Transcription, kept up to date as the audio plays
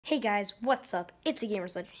Hey guys, what's up? It's a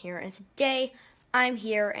Gamer's Legend here, and today I'm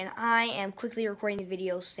here and I am quickly recording a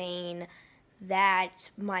video saying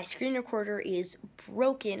that my screen recorder is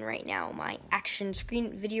broken right now. My action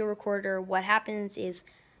screen video recorder. What happens is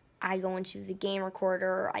I go into the game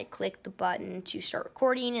recorder, I click the button to start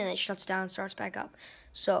recording, and it shuts down and starts back up.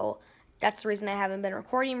 So that's the reason I haven't been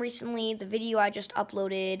recording recently. The video I just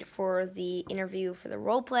uploaded for the interview for the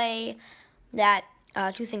roleplay,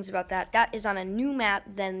 two things about that. That is on a new map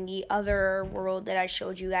than the other world that I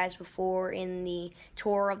showed you guys before in the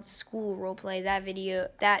tour of the school roleplay.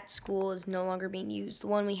 That school is no longer being used. The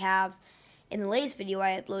one we have in the latest video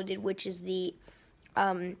I uploaded, which is the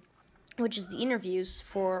interviews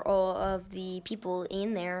for all of the people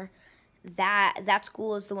in there. That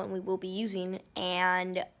school is the one we will be using,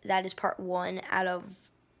 and that is part 1 out of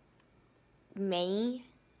many,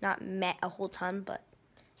 not a whole ton, but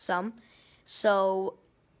some. So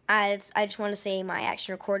I just want to say my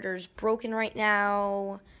action recorder is broken right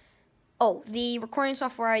now. Oh, the recording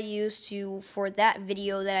software I used for that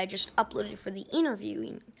video that I just uploaded for the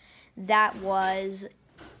interviewing, that was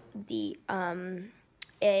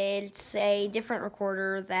it's a different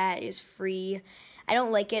recorder that is free. I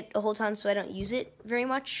don't like it a whole ton, so I don't use it very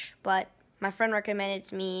much, but my friend recommended it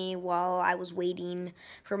to me while I was waiting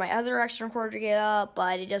for my other action recorder to get up,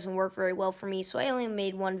 but it doesn't work very well for me, so I only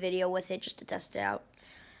made one video with it just to test it out.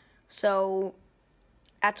 So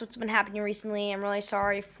that's what's been happening recently. I'm really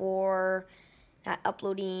sorry for not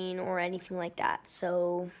uploading or anything like that.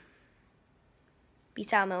 So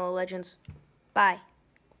peace out, Mellow Legends. Bye.